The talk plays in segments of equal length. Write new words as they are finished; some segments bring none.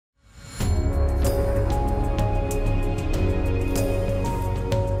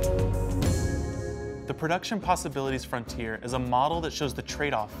production possibilities frontier is a model that shows the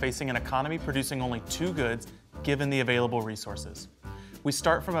trade-off facing an economy producing only two goods given the available resources. We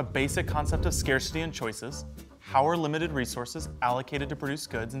start from a basic concept of scarcity and choices. How are limited resources allocated to produce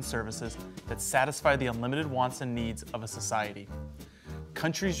goods and services that satisfy the unlimited wants and needs of a society?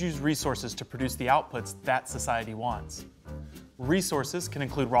 Countries use resources to produce the outputs that society wants. Resources can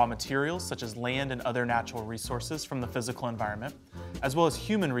include raw materials such as land and other natural resources from the physical environment, as well as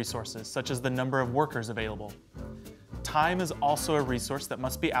human resources such as the number of workers available. Time is also a resource that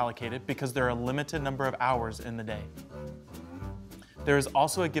must be allocated because there are a limited number of hours in the day. There is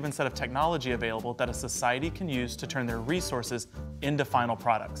also a given set of technology available that a society can use to turn their resources into final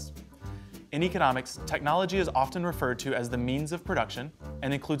products. In economics, technology is often referred to as the means of production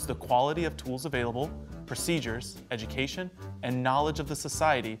and includes the quality of tools available, procedures, education, and knowledge of the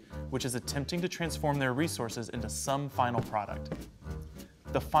society which is attempting to transform their resources into some final product.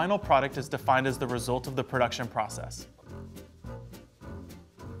 The final product is defined as the result of the production process.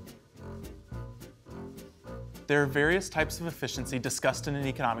 There are various types of efficiency discussed in an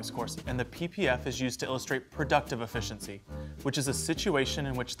economics course, and the PPF is used to illustrate productive efficiency, which is a situation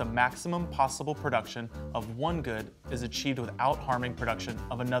in which the maximum possible production of one good is achieved without harming production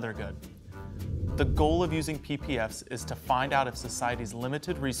of another good. The goal of using PPFs is to find out if society's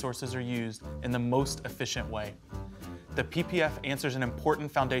limited resources are used in the most efficient way. The PPF answers an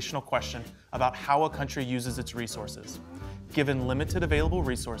important foundational question about how a country uses its resources. Given limited available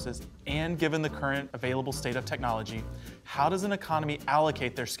resources and given the current available state of technology, how does an economy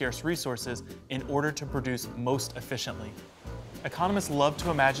allocate their scarce resources in order to produce most efficiently? Economists love to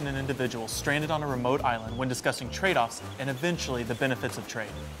imagine an individual stranded on a remote island when discussing trade-offs and eventually the benefits of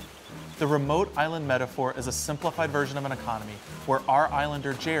trade. The remote island metaphor is a simplified version of an economy where our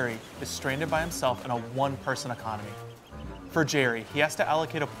islander Jerry is stranded by himself in a one-person economy. For Jerry, he has to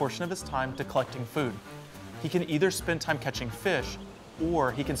allocate a portion of his time to collecting food. He can either spend time catching fish,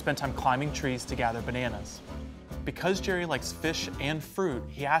 or he can spend time climbing trees to gather bananas. Because Jerry likes fish and fruit,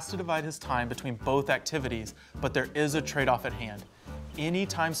 he has to divide his time between both activities, but there is a trade-off at hand. Any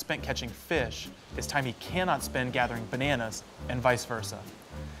time spent catching fish is time he cannot spend gathering bananas, and vice versa.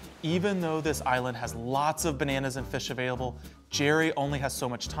 Even though this island has lots of bananas and fish available, Jerry only has so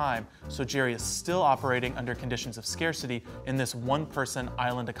much time, so Jerry is still operating under conditions of scarcity in this one-person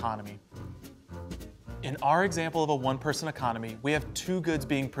island economy. In our example of a one-person economy, we have two goods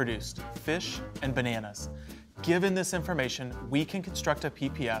being produced, fish and bananas. Given this information, we can construct a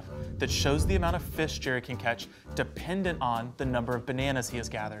PPF that shows the amount of fish Jerry can catch dependent on the number of bananas he has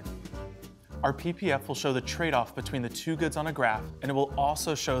gathered. Our PPF will show the trade-off between the two goods on a graph, and it will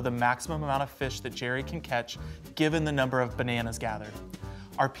also show the maximum amount of fish that Jerry can catch given the number of bananas gathered.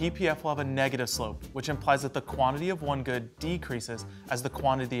 Our PPF will have a negative slope, which implies that the quantity of one good decreases as the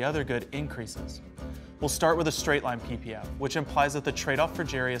quantity of the other good increases. We'll start with a straight line PPF, which implies that the trade-off for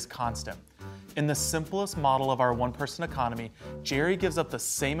Jerry is constant. In the simplest model of our one-person economy, Jerry gives up the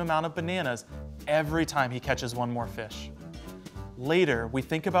same amount of bananas every time he catches one more fish. Later, we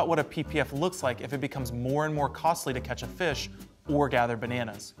think about what a PPF looks like if it becomes more and more costly to catch a fish or gather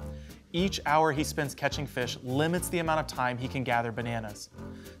bananas. Each hour he spends catching fish limits the amount of time he can gather bananas.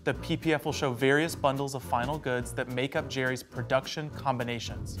 The PPF will show various bundles of final goods that make up Jerry's production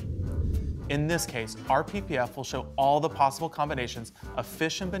combinations. In this case, our PPF will show all the possible combinations of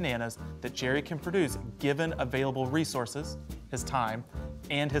fish and bananas that Jerry can produce given available resources, his time,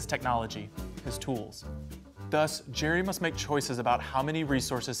 and his technology, his tools. Thus, Jerry must make choices about how many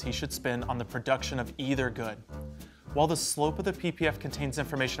resources he should spend on the production of either good. While the slope of the PPF contains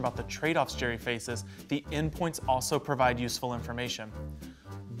information about the trade-offs Jerry faces, the endpoints also provide useful information.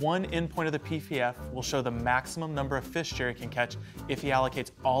 One endpoint of the PPF will show the maximum number of fish Jerry can catch if he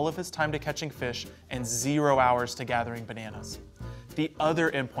allocates all of his time to catching fish and 0 hours to gathering bananas. The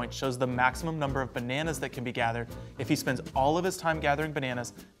other endpoint shows the maximum number of bananas that can be gathered if he spends all of his time gathering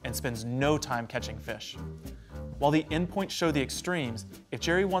bananas and spends no time catching fish. While the endpoints show the extremes, if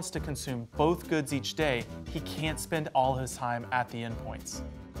Jerry wants to consume both goods each day, he can't spend all his time at the endpoints.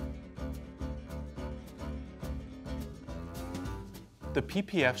 The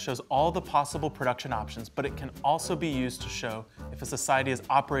PPF shows all the possible production options, but it can also be used to show if a society is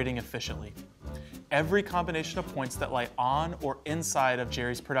operating efficiently. Every combination of points that lie on or inside of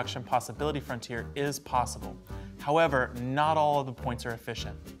Jerry's production possibility frontier is possible. However, not all of the points are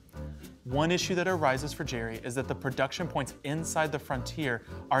efficient. One issue that arises for Jerry is that the production points inside the frontier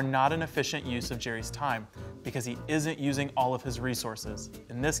are not an efficient use of Jerry's time because he isn't using all of his resources,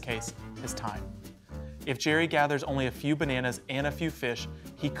 in this case, his time. If Jerry gathers only a few bananas and a few fish,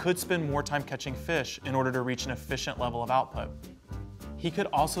 he could spend more time catching fish in order to reach an efficient level of output. He could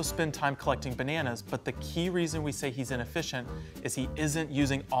also spend time collecting bananas, but the key reason we say he's inefficient is he isn't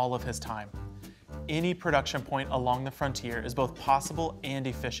using all of his time. Any production point along the frontier is both possible and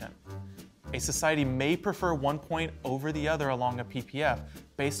efficient. A society may prefer one point over the other along a PPF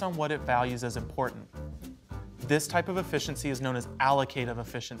based on what it values as important. This type of efficiency is known as allocative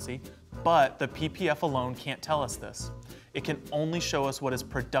efficiency, but the PPF alone can't tell us this. It can only show us what is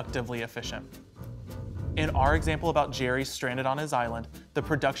productively efficient. In our example about Jerry stranded on his island, the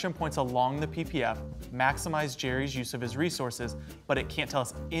production points along the PPF maximize Jerry's use of his resources, but it can't tell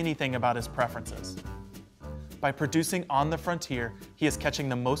us anything about his preferences. By producing on the frontier, he is catching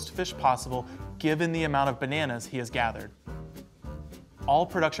the most fish possible given the amount of bananas he has gathered. All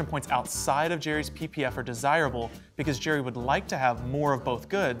production points outside of Jerry's PPF are desirable because Jerry would like to have more of both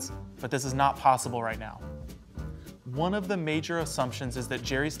goods, but this is not possible right now. One of the major assumptions is that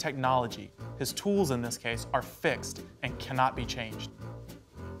Jerry's technology, his tools in this case, are fixed and cannot be changed.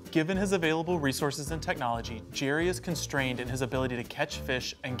 Given his available resources and technology, Jerry is constrained in his ability to catch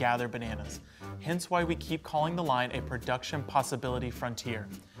fish and gather bananas, hence why we keep calling the line a production possibility frontier.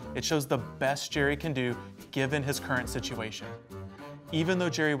 It shows the best Jerry can do given his current situation. Even though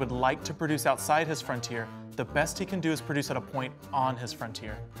Jerry would like to produce outside his frontier, the best he can do is produce at a point on his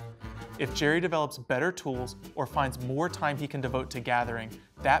frontier. If Jerry develops better tools or finds more time he can devote to gathering,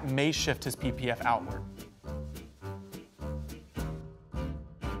 that may shift his PPF outward.